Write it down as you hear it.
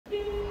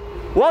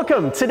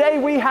Welcome! Today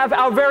we have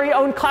our very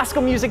own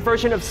classical music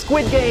version of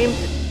Squid Game.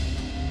 This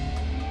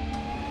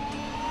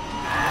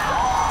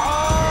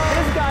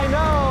guy,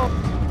 no!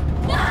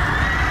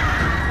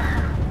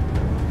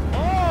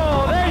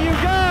 Oh, there you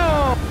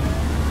go!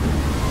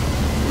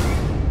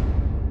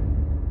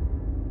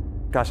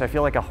 Gosh, I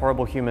feel like a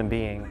horrible human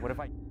being. What if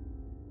I...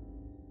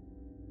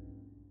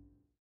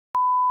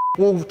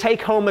 We'll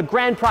take home a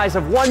grand prize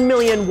of 1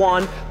 million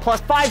won,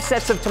 plus 5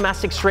 sets of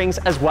Tomastic strings,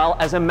 as well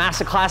as a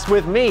masterclass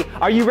with me.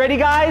 Are you ready,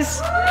 guys?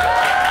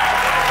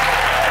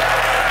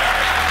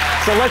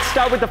 So let's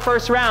start with the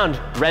first round,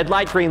 red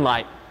light, green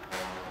light.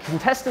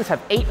 Contestants have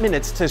 8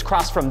 minutes to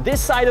cross from this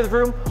side of the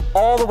room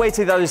all the way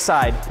to the other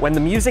side. When the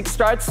music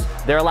starts,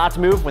 they're allowed to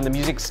move. When the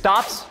music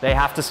stops, they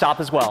have to stop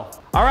as well.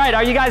 All right,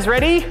 are you guys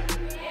ready?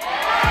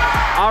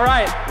 Yeah! All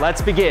right,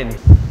 let's begin.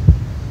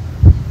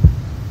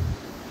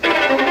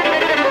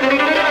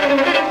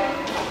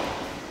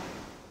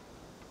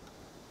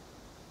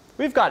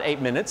 We've got 8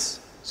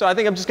 minutes, so I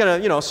think I'm just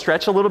gonna,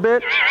 stretch a little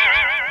bit.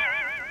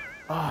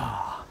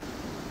 Oh.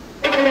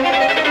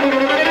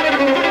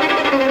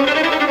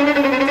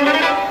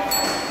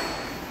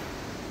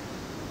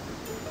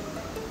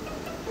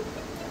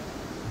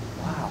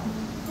 Wow.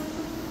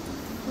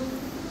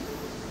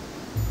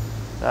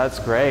 That's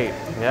great,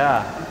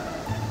 yeah.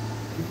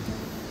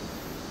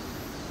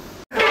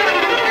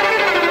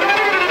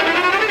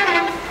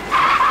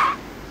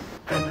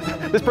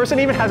 This person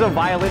even has a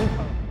violin.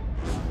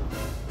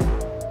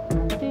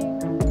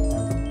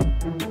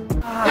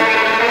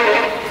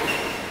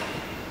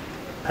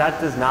 That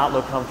does not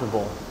look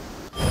comfortable.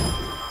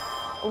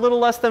 A little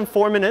less than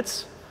 4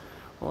 minutes.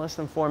 Less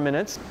than 4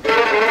 minutes.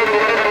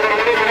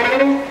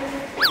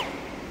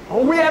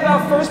 Oh, we have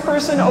our first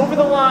person over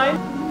the line.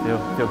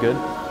 Feel good?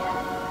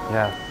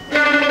 Yeah.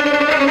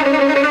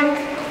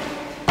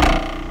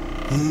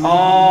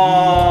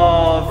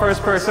 Oh,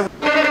 first person.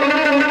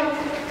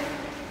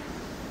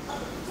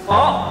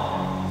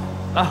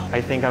 Oh, I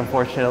think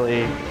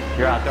unfortunately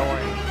you're out. Don't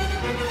worry.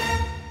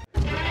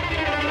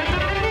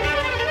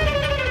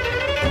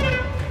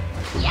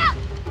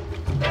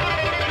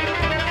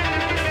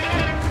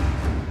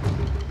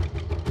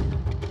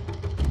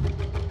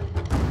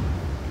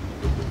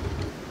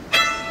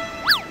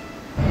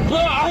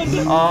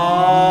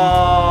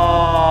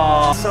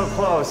 Oh, so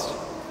close.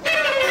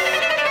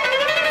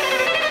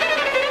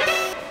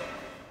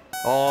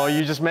 Oh,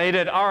 you just made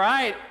it. All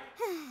right.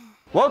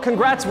 Well,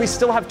 congrats. We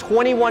still have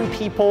 21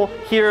 people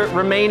here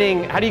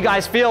remaining. How do you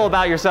guys feel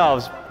about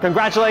yourselves?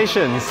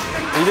 Congratulations.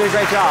 You did a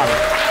great job.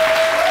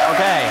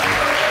 Okay.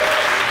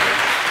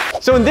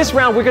 So in this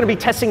round, we're going to be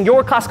testing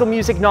your classical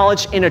music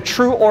knowledge in a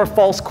true or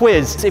false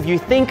quiz. If you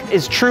think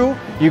is true,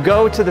 you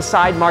go to the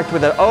side marked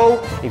with an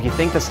O. If you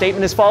think the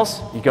statement is false,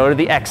 you go to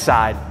the X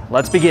side.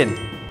 Let's begin.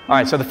 All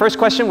right, so the first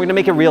question, we're going to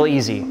make it real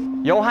easy.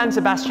 Johann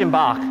Sebastian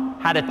Bach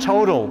had a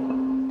total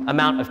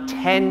amount of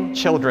 10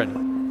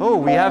 children. Oh,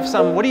 we have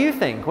some, what do you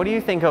think? What do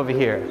you think over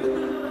here?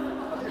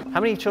 How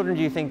many children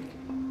do you think?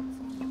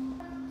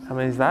 How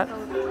many is that?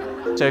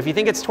 So if you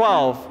think it's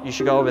 12, you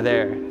should go over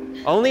there.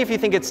 Only if you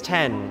think it's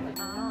 10.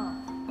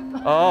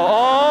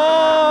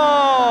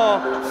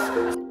 Oh!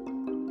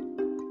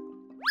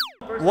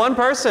 One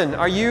person.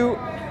 You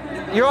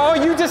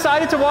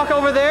decided to walk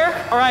over there?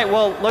 All right,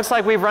 well, looks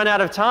like we've run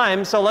out of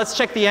time, so let's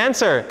check the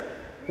answer.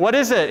 What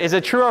is it? Is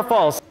it true or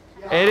false?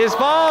 It is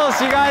false.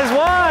 You guys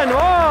won.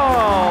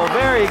 Oh,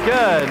 very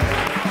good.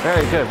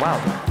 Very good. Wow.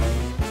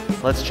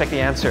 Let's check the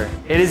answer.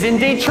 It is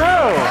indeed true.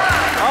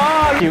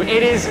 Oh,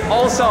 it is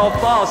also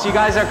false. You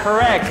guys are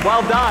correct.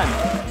 Well done.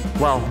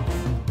 Well,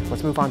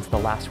 let's move on to the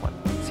last one.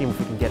 See if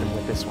we can get him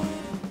with this one.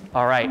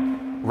 All right,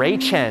 Ray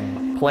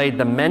Chen played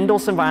the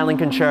Mendelssohn Violin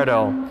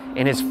Concerto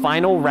in his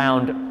final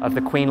round of the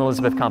Queen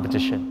Elizabeth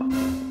competition.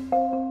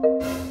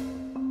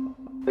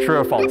 True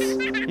or false?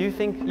 You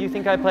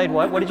think I played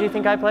what? What did you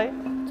think I played?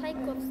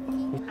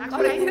 Tchaikovsky.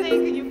 Actually, I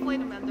think you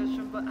played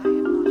Mendelssohn, but I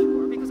am not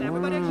sure because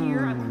everybody here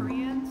are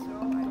Korean, so.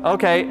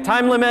 Okay,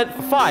 time limit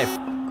 5,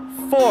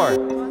 4,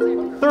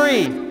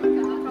 3,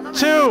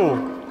 2,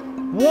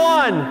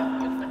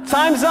 1.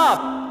 Time's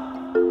up.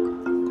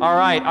 All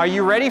right, are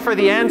you ready for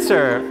the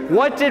answer?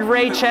 What did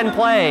Ray Chen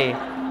play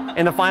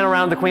in the final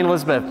round of the Queen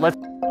Elizabeth? Let's...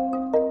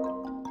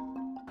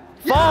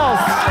 False!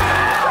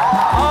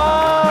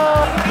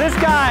 Oh, this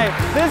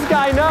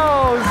guy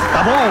knows.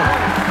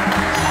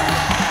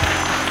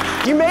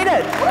 You made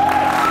it!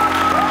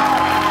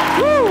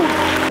 Woo!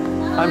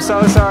 I'm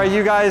so sorry,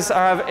 you guys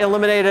are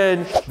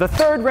eliminated. The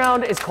third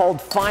round is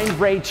called Find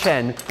Ray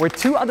Chen, where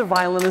 2 other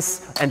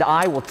violinists and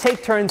I will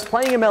take turns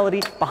playing a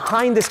melody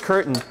behind this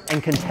curtain,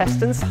 and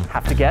contestants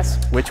have to guess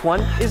which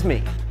one is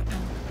me.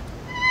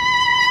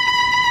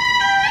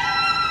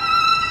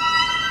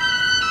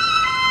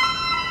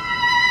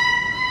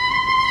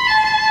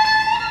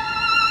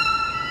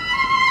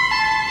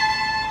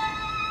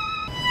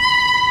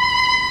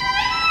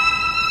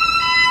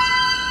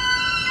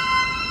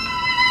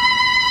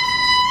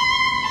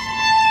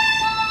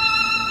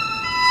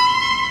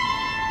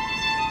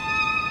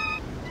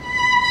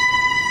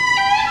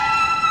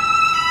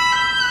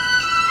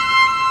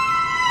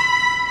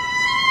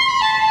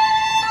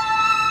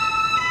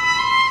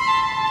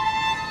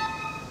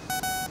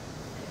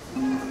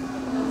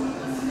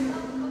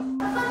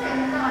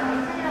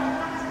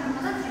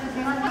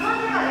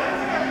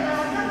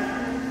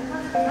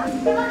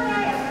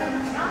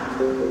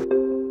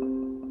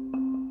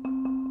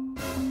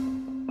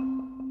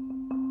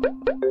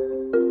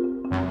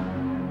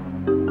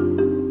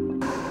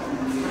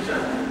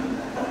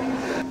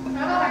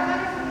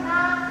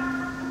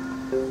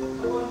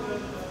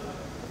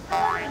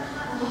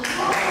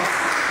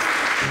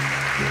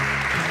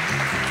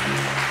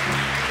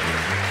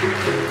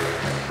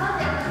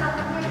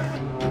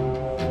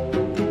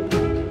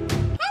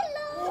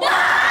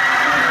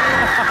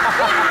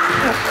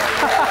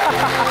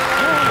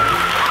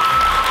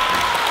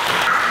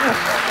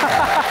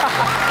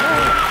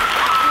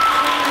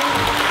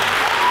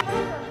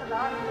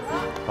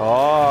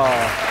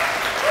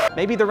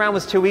 Maybe the round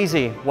was too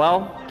easy.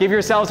 Well, give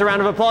yourselves a round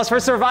of applause for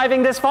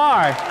surviving this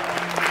far.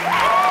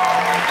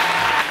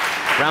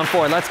 Round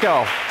 4, let's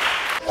go.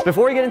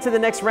 Before we get into the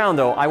next round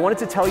though, I wanted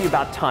to tell you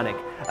about Tonic,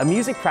 a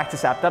music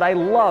practice app that I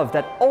love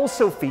that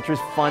also features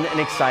fun and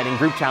exciting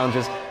group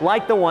challenges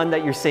like the one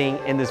that you're seeing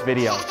in this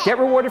video. Get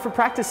rewarded for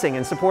practicing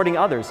and supporting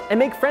others, and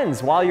make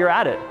friends while you're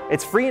at it.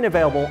 It's free and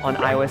available on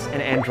iOS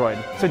and Android.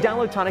 So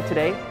download Tonic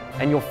today,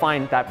 and you'll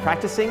find that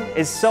practicing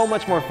is so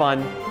much more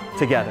fun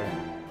together.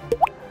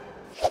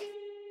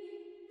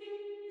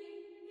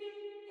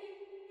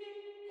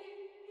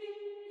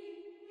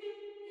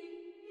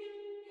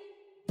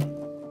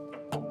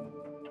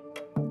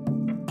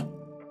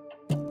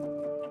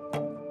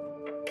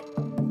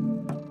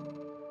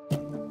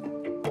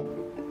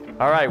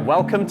 All right,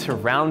 welcome to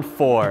round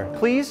 4.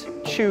 Please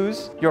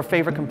choose your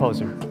favorite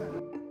composer.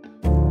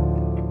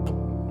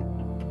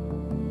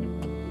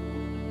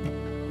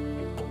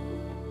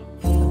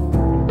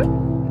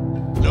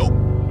 Nope.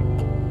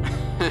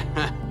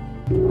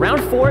 Round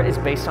 4 is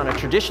based on a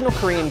traditional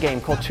Korean game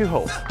called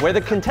Tuho, where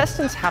the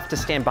contestants have to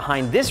stand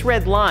behind this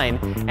red line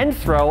and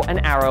throw an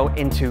arrow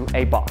into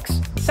a box.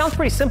 Sounds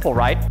pretty simple,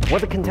 right?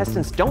 What the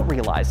contestants don't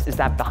realize is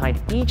that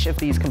behind each of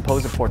these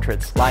composer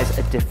portraits lies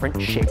a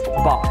different shaped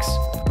box.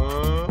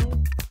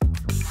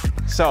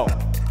 So,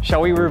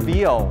 shall we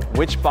reveal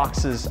which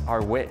boxes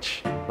are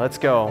which? Let's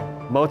go.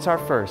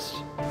 Mozart first.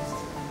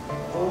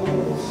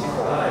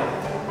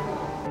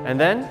 And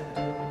then,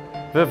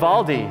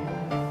 Vivaldi.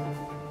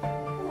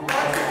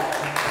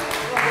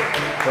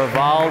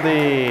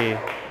 Vivaldi.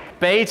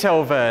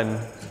 Beethoven.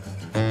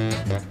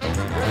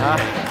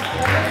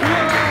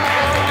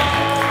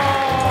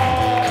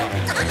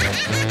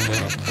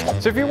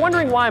 So if you're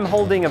wondering why I'm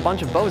holding a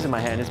bunch of bows in my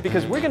hand, it's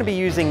because we're going to be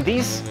using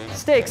these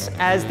sticks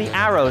as the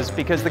arrows,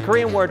 because the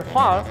Korean word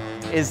hwa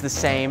is the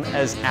same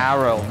as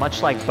arrow,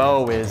 much like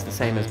bow is the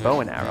same as bow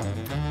and arrow.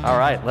 All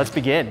right, let's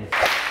begin.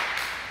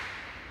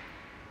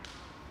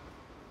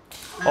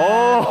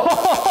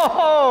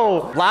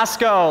 Oh, last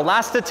go,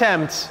 last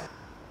attempt.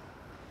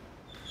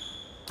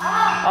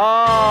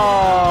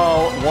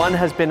 Oh, one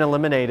has been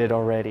eliminated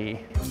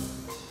already.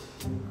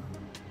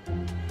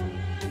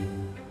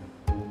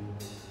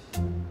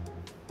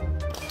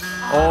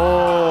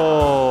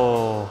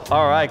 Oh,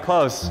 all right,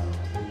 close.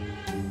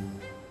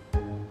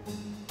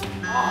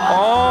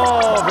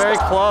 Oh, very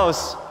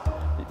close.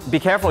 Be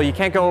careful, you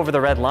can't go over the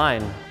red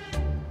line.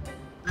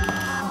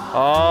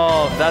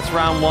 Oh, that's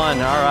round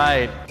 1, all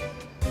right.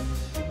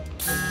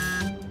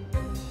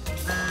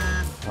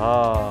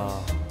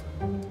 Oh.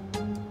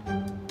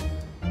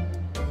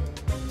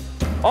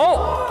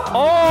 Oh,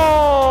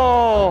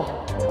 oh!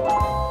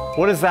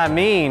 What does that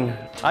mean?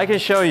 I can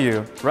show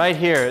you right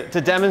here to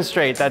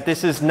demonstrate that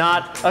this is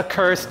not a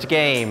cursed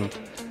game. 2.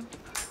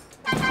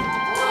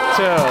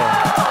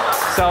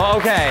 So,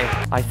 okay.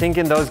 I think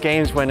in those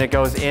games when it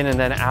goes in and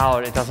then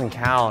out, it doesn't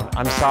count.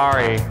 I'm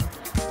sorry.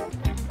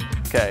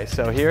 Okay,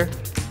 so here.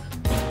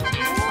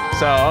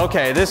 So,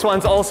 okay, this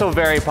one's also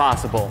very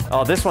possible.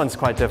 Oh, this one's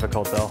quite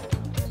difficult though.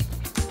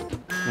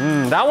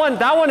 That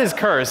one is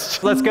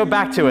cursed. Let's go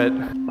back to it.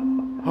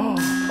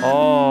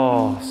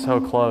 Oh, so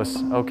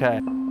close.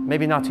 Okay,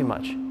 maybe not too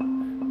much.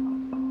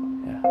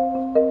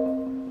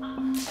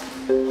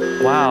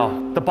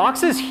 Wow, the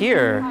box is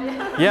here.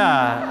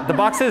 Yeah, the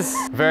box is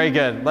very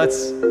good.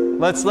 Let's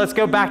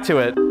go back to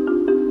it.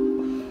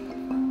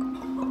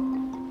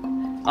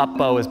 Up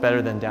bow is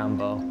better than down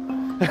bow.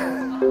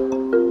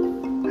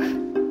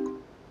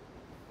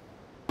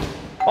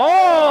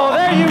 Oh,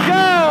 there you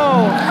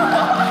go!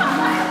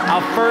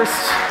 Our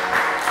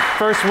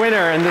first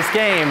winner in this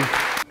game.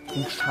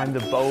 Each time the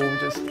bow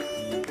just...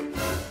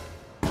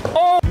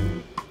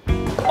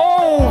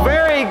 Oh,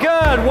 very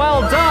good,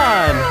 well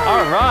done.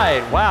 All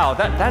right, wow,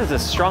 that is a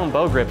strong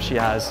bow grip she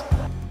has.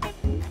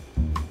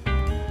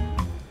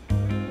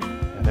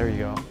 Yeah, there you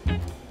go.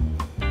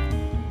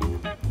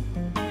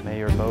 May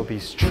your bow be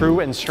true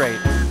and straight.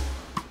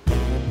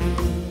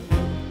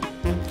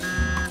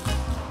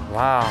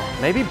 Wow,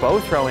 maybe bow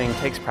throwing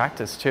takes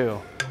practice too.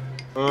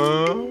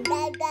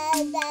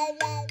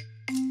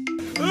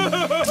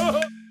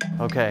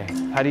 Okay,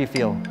 how do you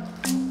feel?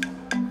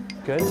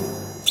 Good?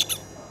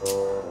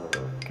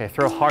 Okay,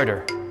 throw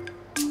harder.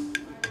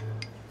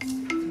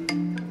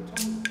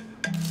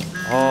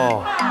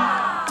 Oh,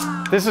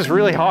 this is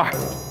really hard.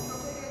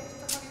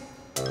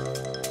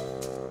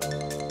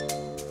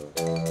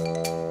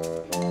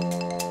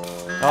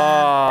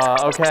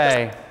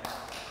 Okay.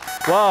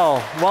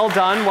 Well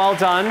done, well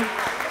done.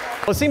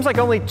 Well, it seems like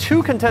only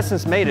 2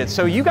 contestants made it,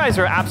 so you guys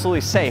are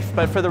absolutely safe.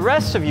 But for the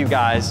rest of you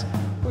guys,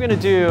 we're gonna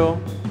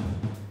do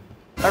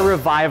a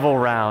revival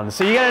round.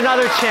 So you get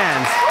another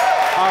chance.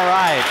 All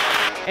right.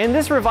 In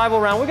this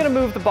revival round, we're gonna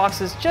move the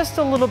boxes just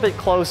a little bit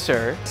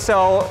closer.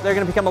 So they're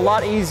gonna become a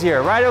lot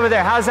easier. Right over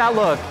there, how's that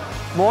look?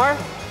 More?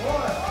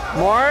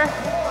 More?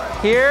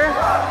 Here?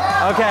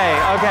 Okay,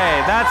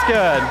 that's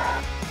good.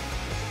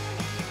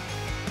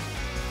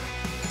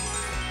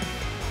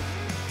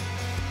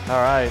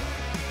 All right.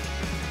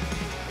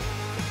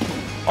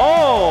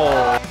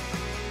 Oh!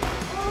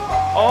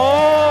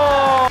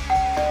 Oh!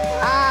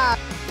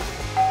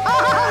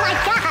 Oh my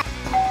God!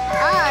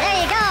 Oh, there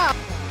you go!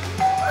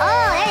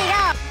 Oh, there you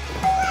go!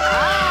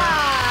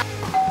 Oh!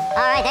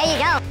 All right, there you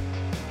go.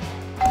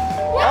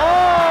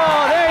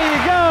 Oh, there you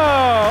go!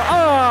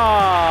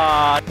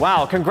 Oh!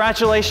 Wow,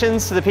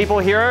 congratulations to the people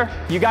here.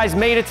 You guys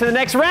made it to the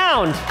next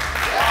round.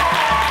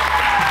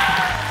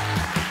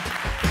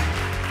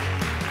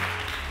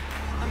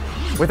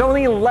 With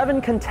only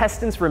 11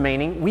 contestants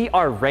remaining, we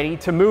are ready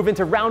to move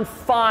into round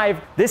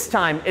 5. This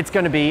time, it's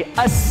going to be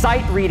a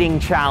sight reading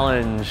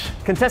challenge.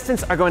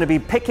 Contestants are going to be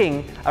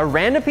picking a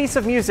random piece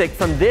of music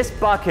from this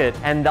bucket,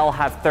 and they'll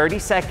have 30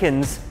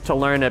 seconds to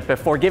learn it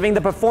before giving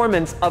the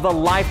performance of a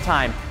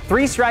lifetime.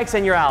 3 strikes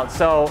and you're out.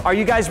 So, are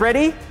you guys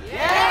ready?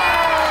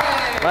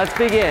 Yeah! Let's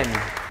begin.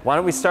 Why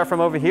don't we start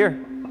from over here?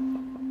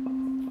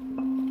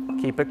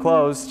 Keep it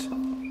closed.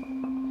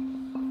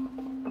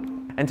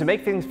 And to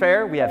make things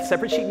fair, we have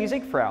separate sheet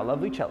music for our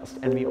lovely cellist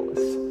and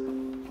violist.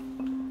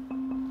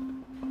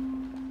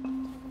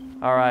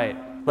 All right,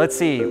 let's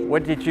see.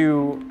 What did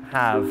you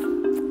have?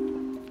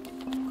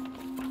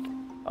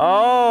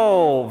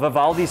 Oh,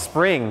 Vivaldi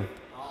Spring.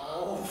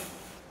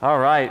 All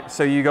right,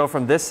 so you go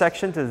from this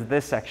section to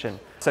this section.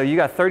 So you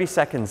got 30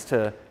 seconds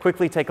to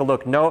quickly take a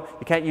look. No,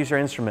 you can't use your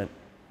instrument.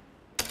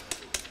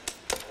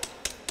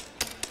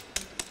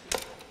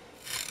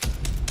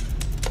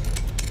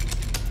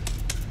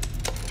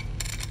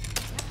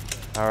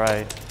 All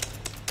right.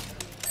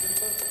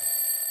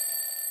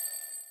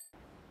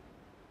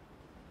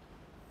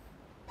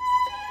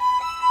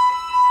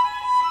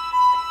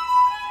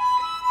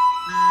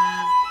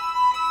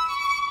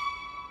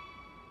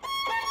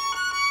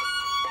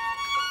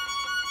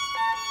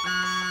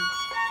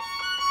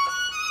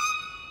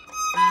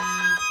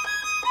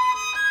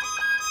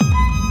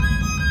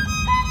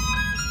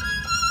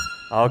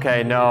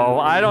 Okay, no,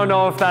 I don't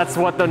know if that's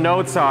what the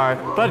notes are,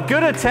 but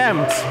good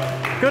attempt.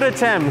 Good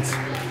attempt.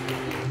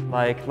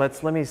 Like,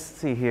 let me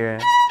see here.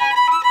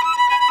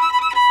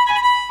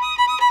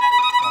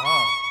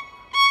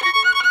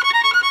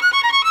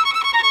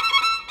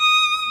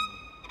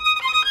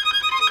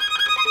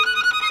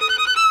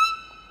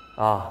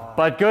 Oh,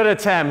 but good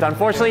attempt.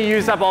 Unfortunately, you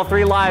used up all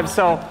 3 lives,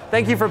 so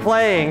thank you for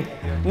playing.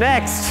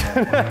 Next.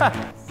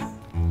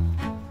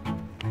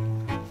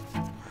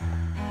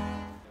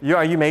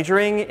 Are you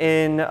majoring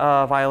in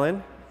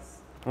violin?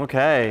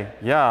 Okay,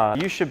 yeah.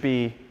 You should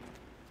be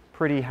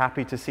pretty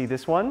happy to see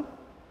this one.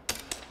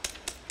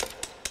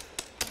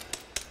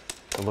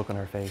 The look on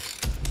her face.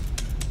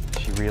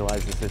 She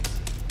realizes it's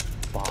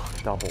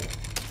Bach double.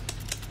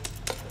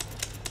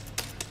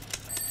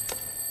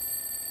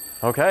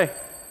 Okay.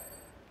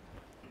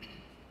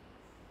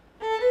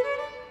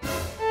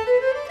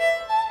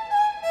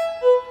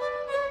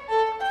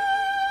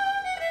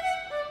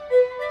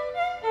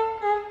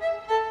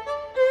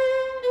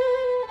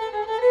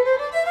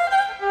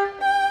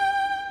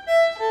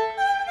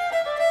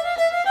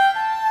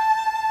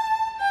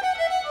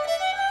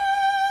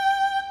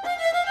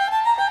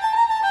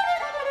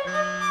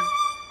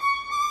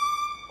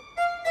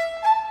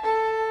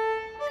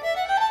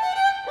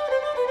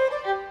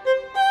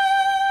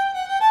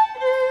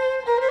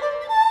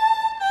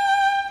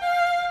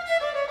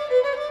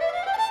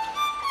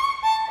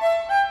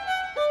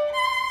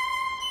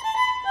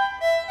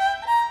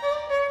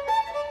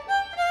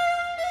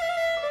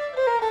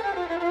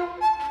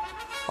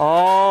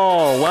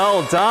 Oh,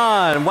 well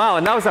done. Wow,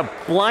 and that was a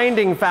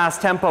blinding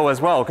fast tempo as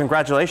well.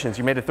 Congratulations,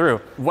 you made it through.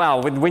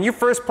 Wow, when you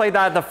first played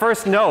that, the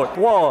first note,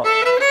 whoa.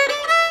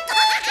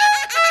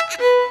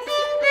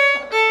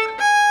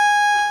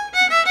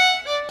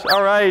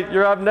 All right,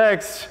 you're up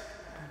next.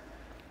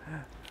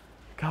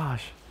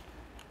 Gosh.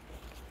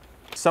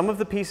 Some of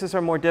the pieces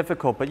are more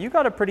difficult, but you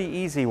got a pretty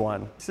easy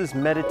one. This is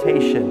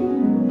meditation.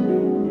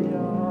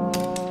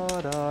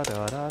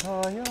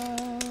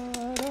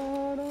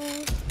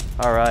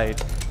 All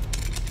right.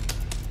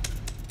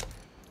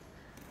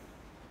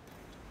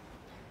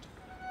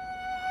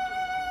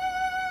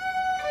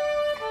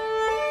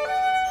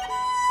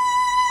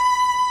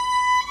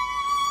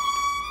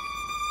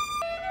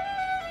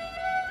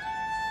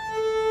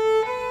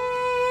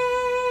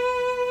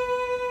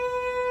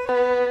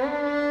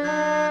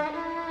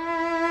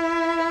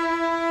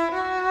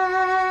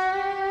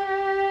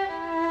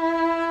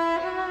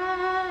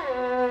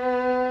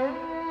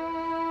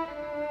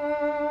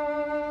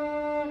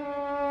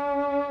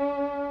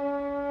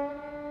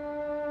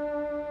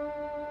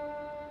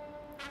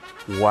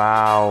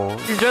 Wow.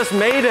 You just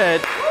made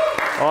it.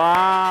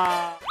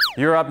 Wow.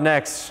 You're up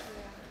next.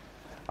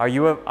 Are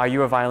you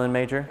a violin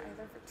major? I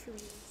learned for 2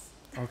 years.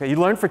 Okay, you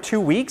learned for 2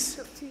 weeks?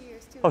 2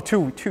 years. Oh,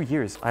 two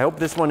years. I hope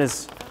this one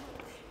is...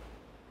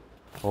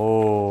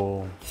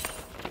 Oh.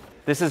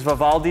 This is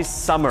Vivaldi's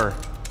Summer.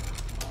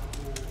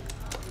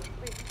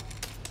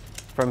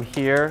 From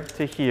here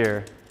to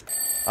here.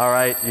 All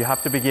right, you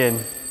have to begin.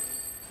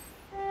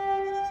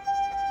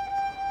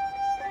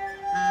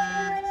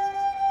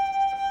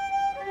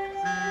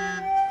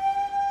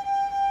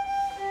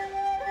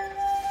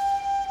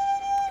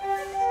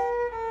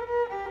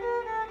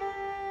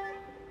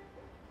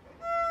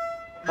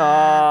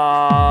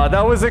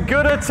 That was a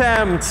good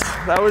attempt.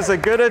 That was a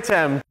good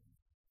attempt.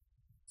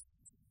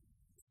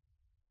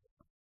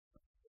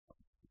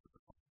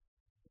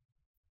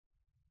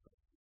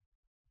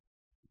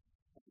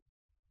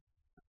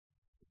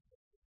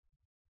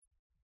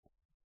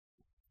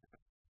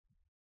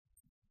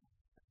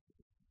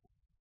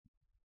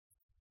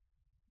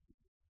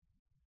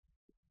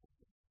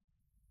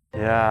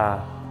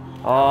 Yeah.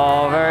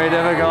 Oh, very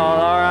difficult.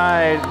 All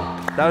right.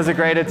 That was a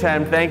great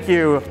attempt. Thank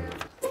you.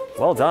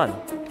 Well done.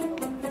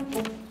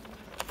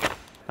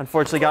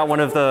 Unfortunately, got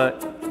one of the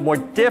more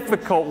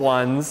difficult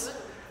ones.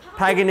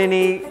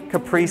 Paganini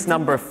Caprice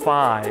number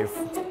 5.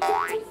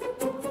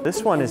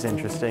 This one is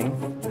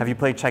interesting. Have you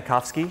played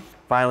Tchaikovsky,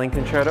 Violin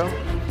Concerto?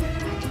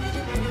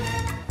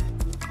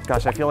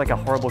 Gosh, I feel like a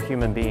horrible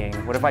human being.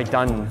 What have I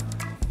done?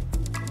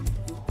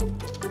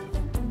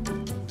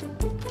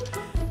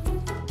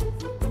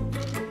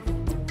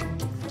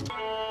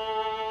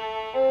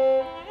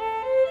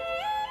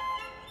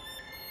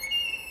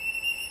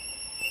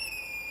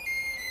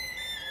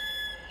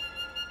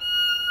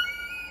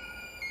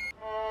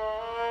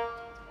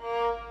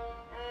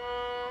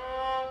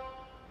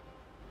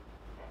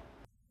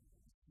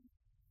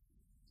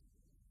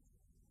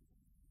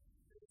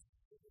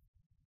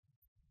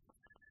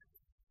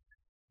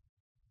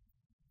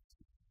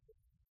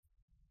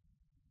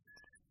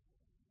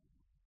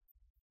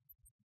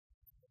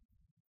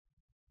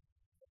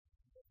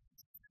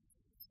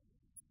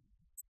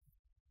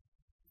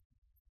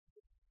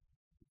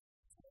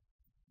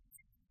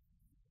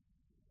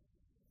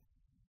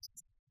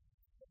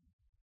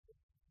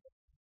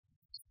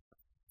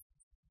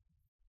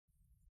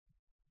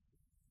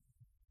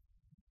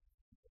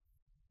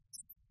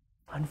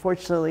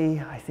 Unfortunately,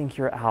 I think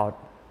you're out.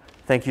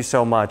 Thank you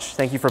so much.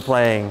 Thank you for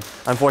playing.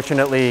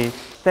 Unfortunately,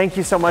 thank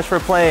you so much for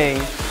playing.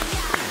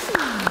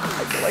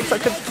 I feel like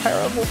such a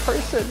terrible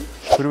person.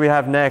 Who do we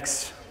have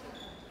next?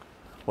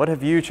 What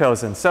have you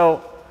chosen?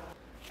 So,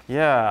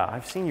 yeah,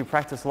 I've seen you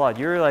practice a lot.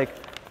 You're like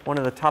one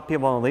of the top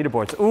people on the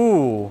leaderboards.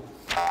 Ooh,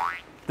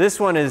 this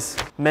one is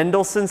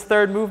Mendelssohn's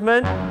Third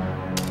Movement.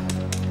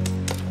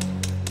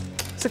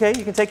 It's okay,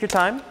 you can take your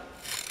time.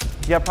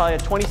 You have probably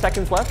 20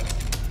 seconds left.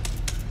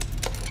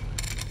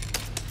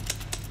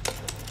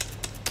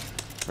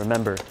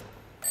 Remember,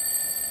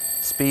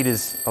 speed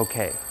is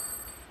okay.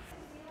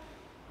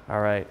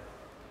 All right.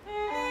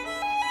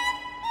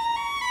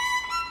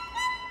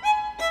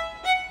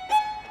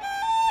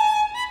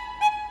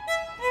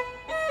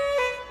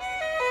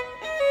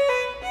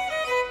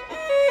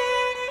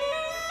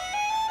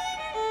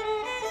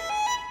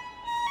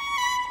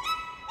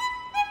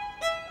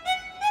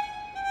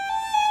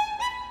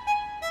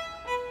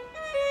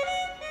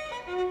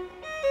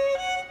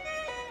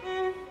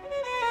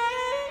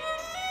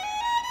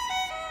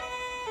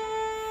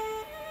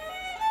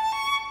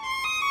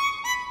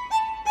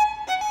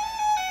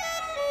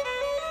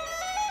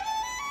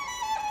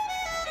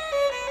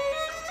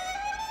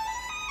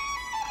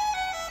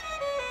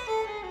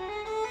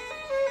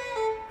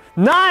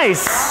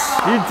 Nice!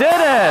 You did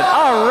it!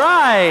 All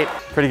right!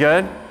 Pretty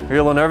good? Are you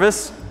a little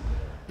nervous?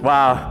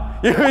 Wow.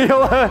 You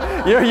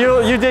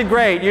did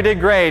great. You did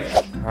great.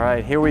 All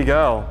right, here we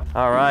go.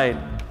 All right.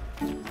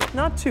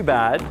 Not too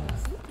bad.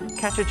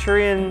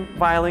 Khachaturian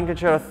Violin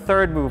Concerto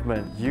Third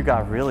Movement. You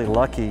got really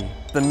lucky.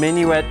 The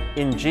Minuet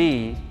in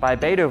G by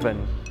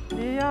Beethoven.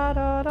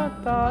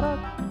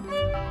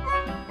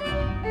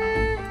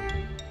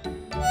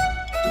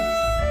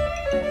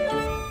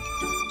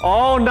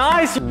 Oh,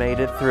 nice! You made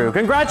it through.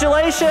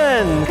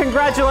 Congratulations!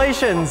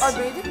 Congratulations! I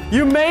made it?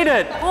 You made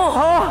it!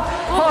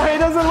 Oh, he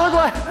doesn't look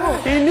like...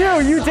 He knew!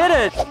 You did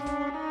it!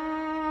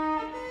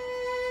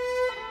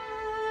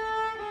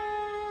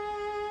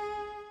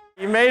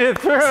 You made it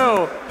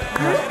through!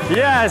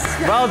 Yes!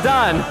 Well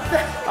done!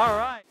 All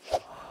right.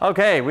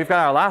 Okay, we've got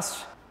our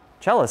last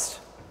cellist.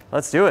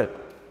 Let's do it.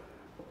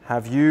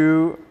 Have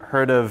you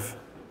heard of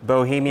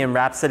Bohemian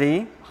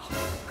Rhapsody?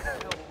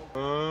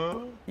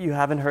 You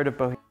haven't heard of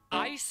Bohemian...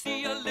 I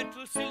see a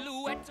little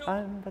silhouette.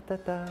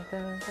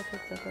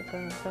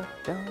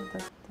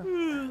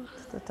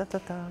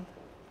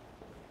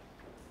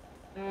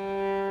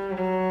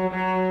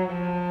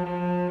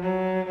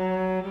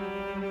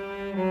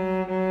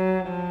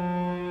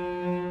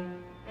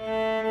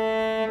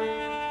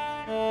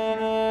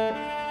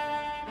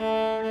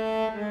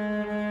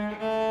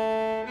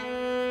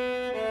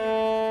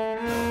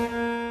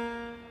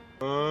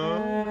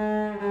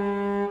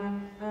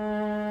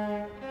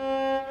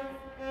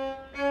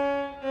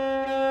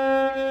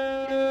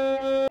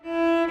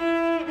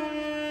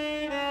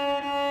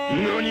 Do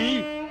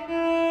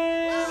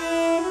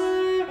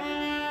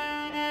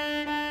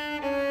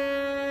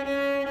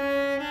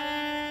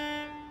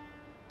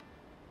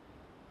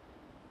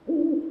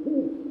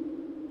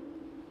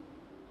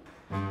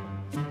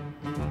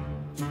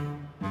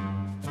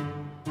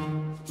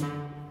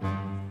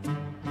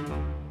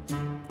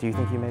you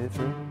think you made it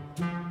through?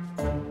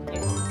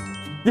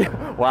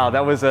 Yeah. Wow,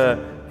 that was a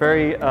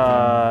very,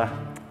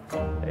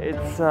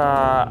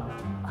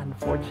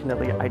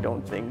 unfortunately, I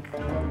don't think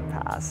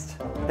passed.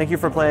 Thank you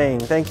for playing.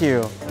 Thank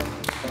you.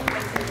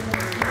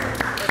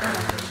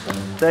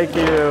 Thank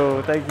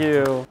you. Thank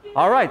you.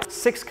 All right,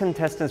 6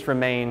 contestants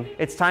remain.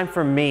 It's time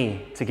for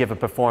me to give a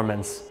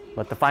performance.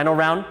 Let the final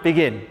round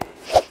begin.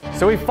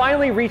 So we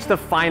finally reached the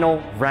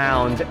final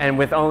round, and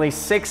with only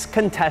 6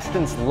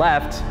 contestants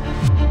left,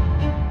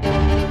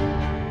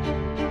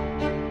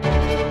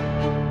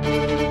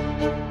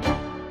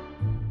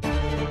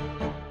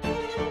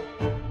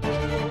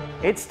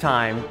 it's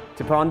time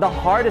to put on the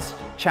hardest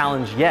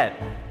challenge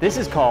yet. This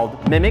is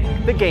called Mimic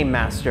the Game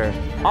Master.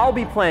 I'll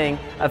be playing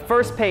a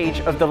first page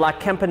of the La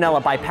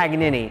Campanella by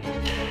Paganini.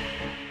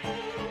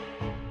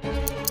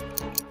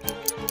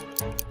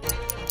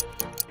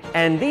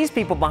 And these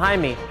people behind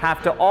me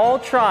have to all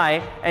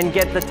try and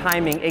get the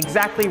timing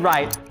exactly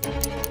right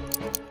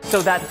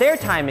so that their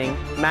timing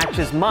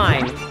matches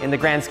mine in the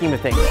grand scheme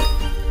of things.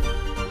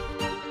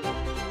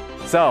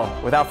 So,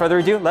 without further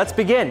ado, let's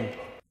begin.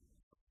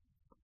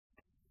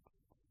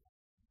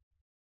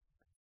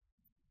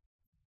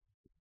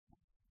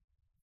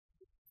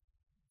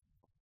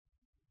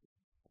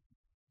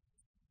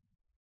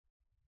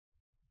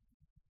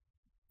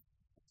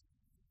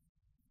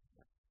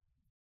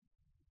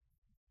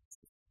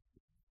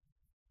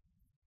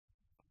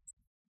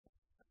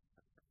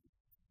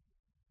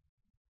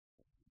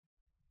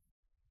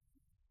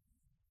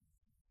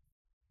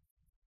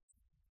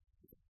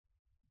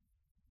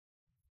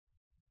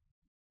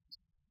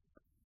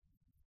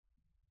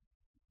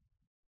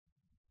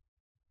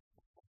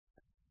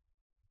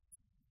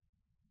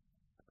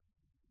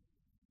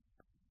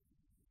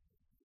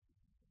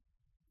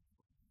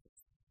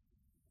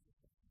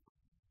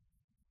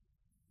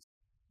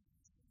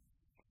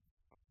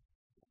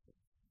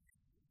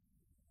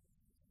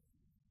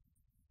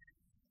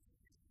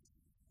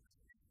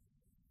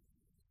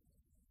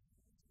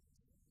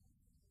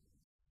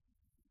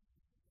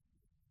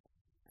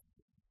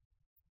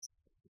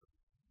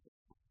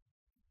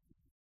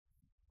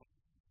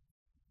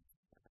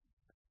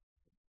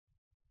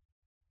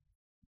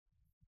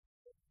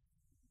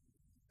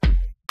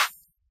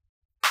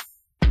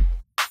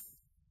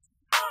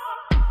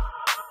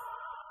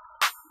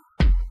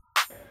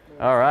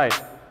 All right.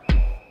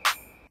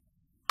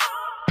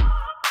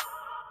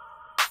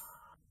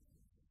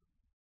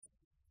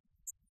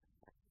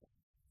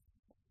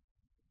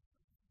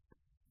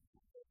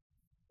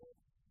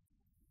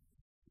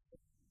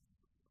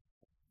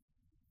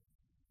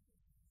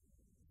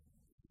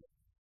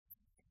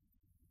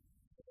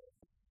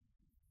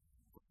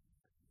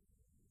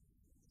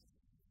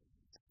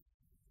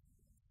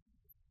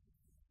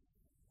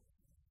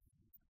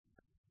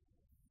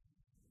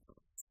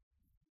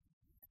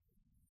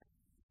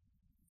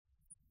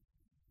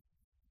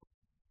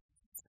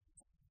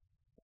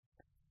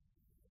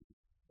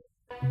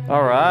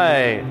 All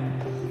right.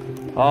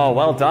 Oh,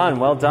 well done,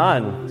 well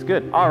done. It's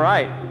good. All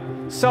right.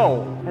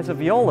 So, as a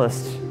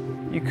violist,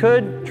 you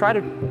could try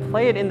to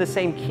play it in the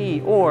same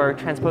key or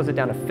transpose it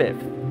down a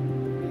fifth.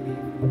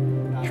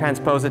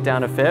 Transpose it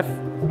down a fifth?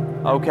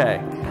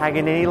 Okay.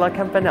 Paganini La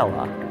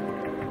Campanella.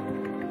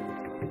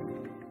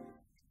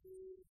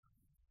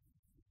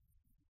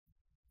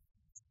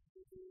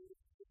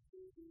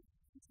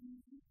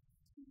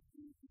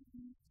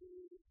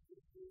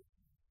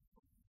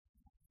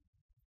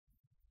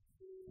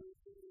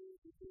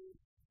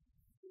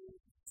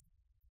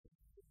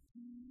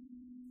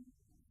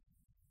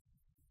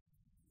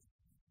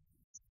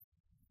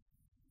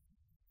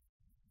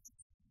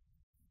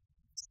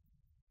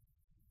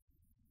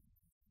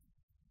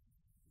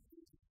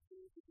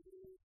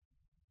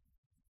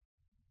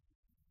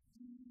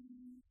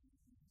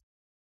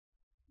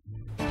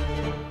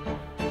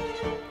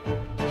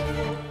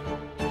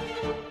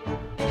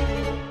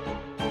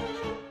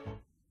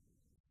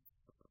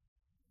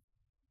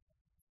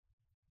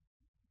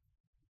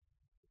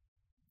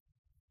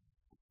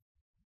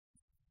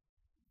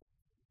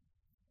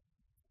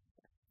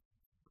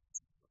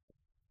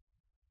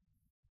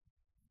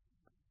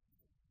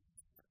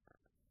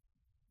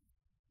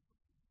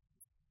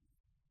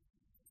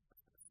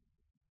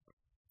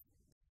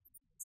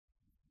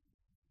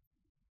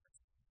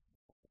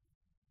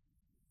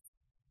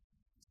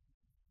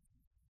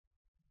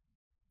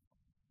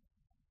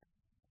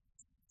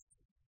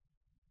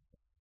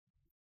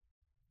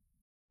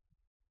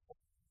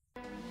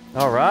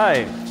 All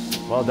right,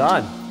 well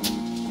done.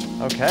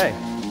 Okay,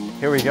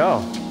 here we go.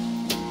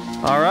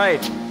 All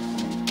right,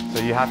 so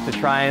you have to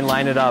try and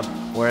line it up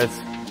where it's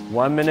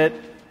 1 minute,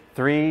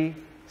 3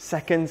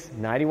 seconds,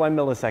 91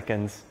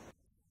 milliseconds.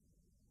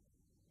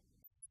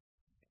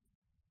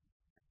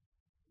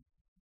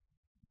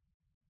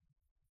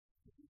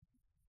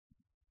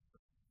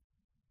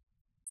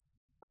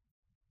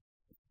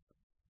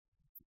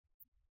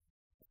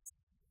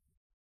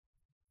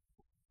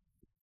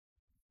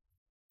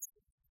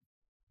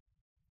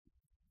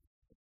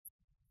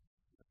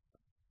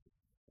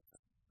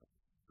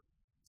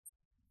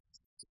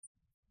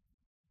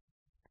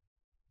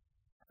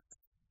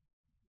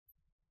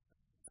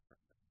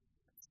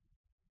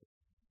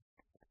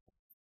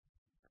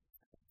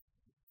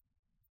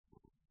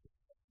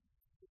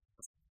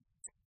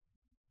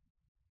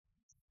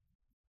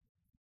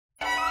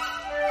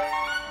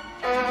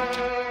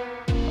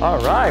 All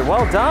right,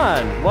 well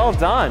done, well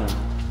done.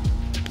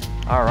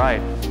 All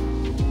right.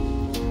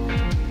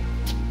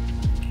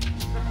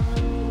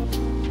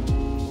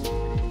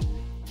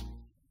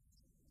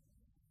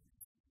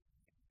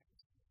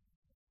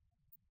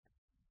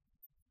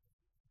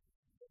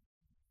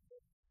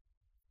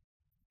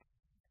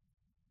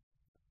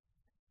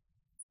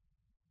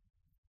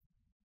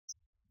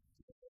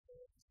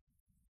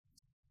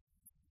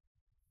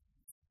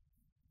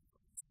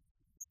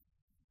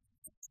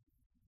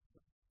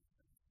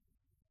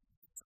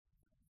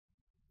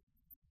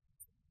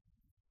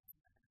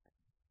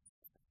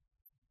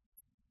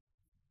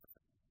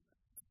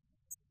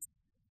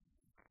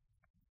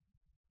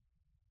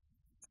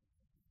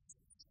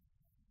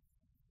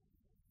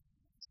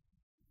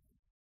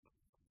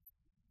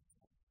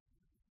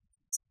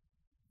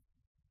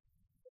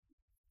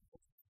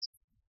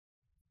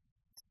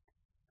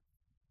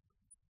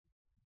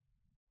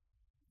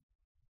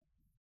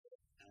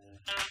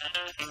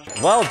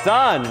 Well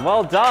done,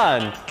 well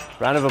done.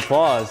 Round of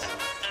applause.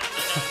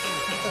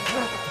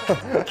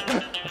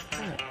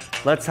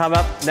 Let's hum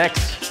up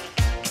next.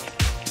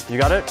 You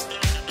got it?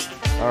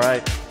 All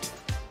right.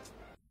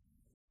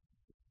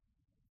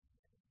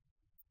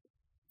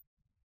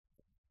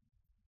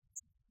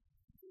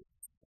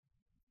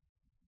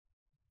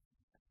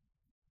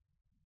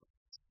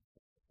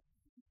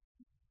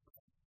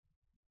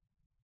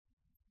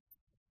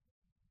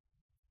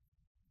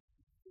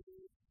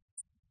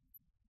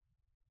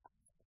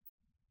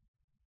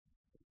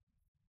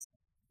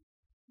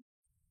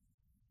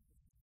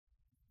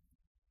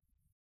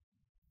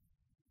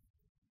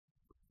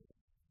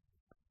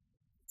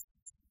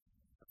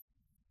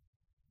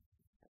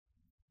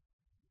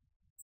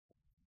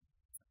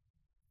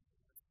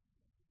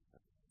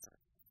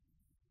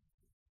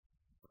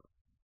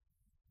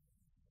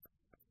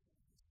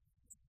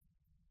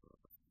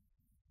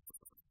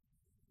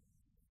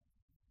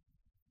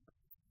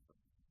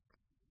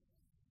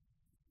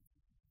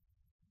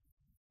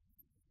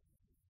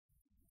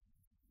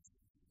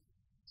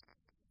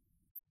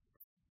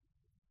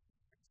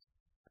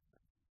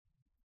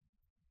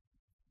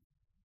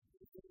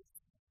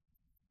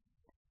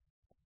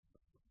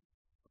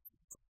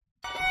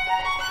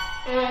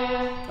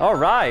 All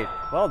right,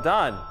 well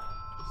done.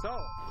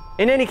 So,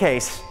 in any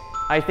case,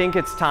 I think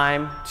it's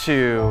time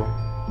to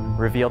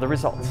reveal the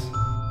results.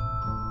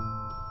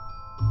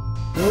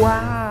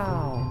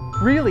 Wow,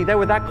 really, they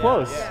were that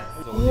close? Yeah.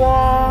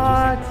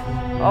 What?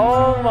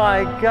 Oh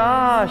my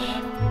gosh.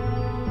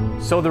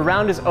 So the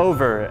round is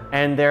over,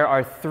 and there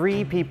are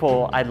 3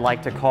 people I'd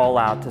like to call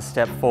out to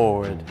step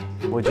forward.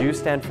 Would you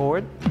stand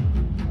forward?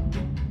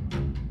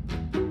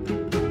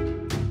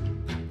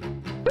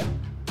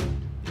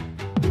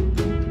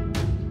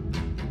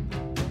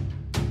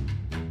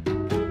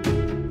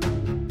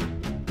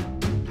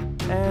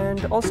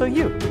 And also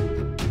you.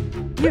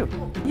 You.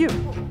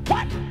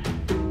 What?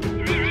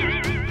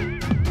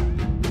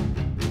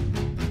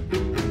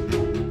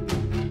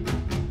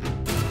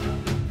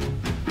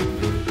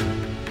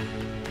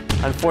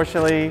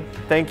 Unfortunately,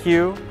 thank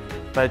you,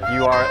 but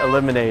you are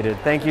eliminated.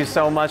 Thank you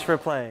so much for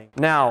playing.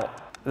 Now,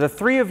 the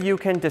 3 of you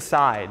can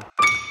decide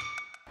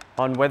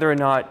on whether or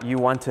not you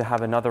want to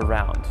have another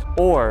round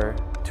or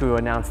to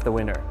announce the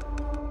winner.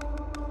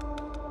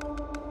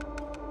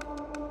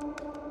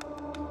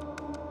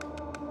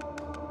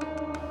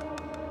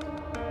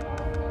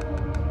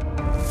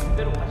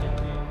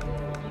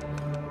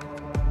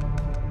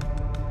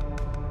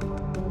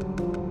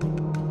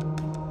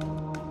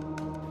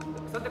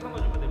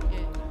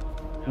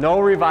 No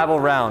revival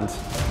round.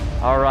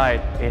 All right,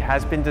 it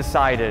has been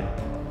decided.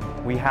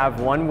 We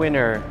have one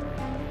winner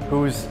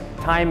whose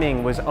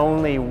timing was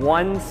only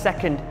 1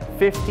 second,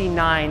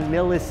 59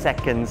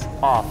 milliseconds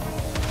off.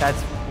 That's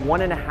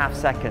 1.5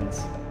 seconds.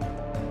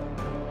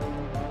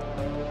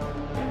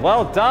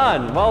 Well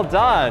done, well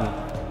done.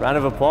 Round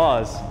of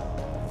applause.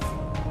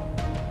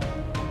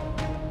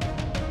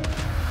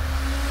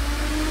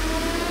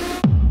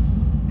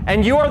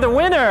 And you are the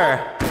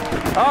winner.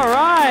 All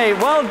right,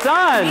 well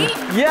done.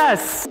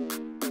 Yes.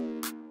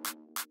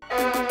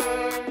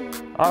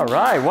 All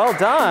right, well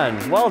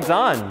done, well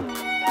done.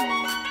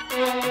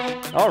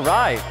 All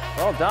right,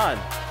 well done.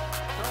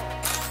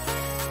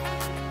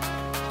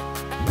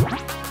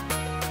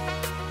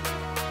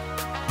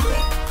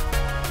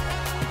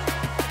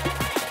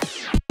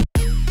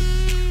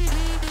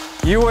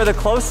 You were the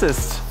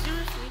closest.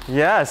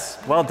 Yes,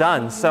 well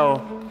done.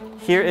 So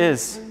here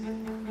is,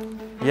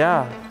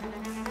 yeah,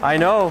 I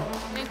know.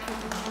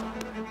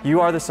 You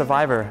are the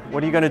survivor.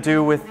 What are you going to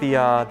do with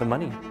the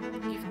money?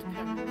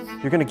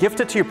 You're going to gift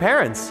it to your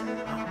parents.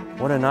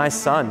 What a nice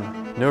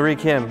son. Nuri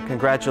Kim,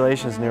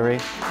 congratulations, Nuri.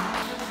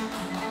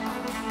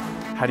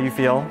 How do you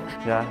feel?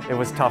 Yeah, it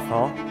was tough,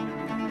 huh?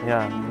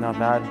 Yeah, not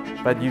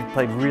bad. But you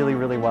played really,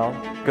 really well.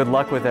 Good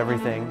luck with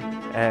everything.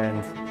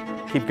 And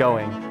keep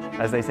going,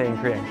 as they say in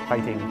Korean,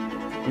 fighting.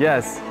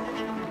 Yes.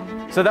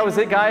 So that was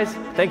it, guys.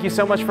 Thank you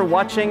so much for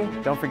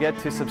watching. Don't forget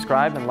to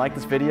subscribe and like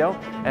this video.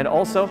 And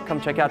also, come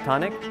check out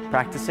Tonic.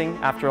 Practicing,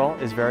 after all,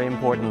 is very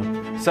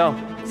important. So,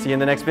 see you in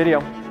the next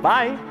video.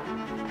 Bye!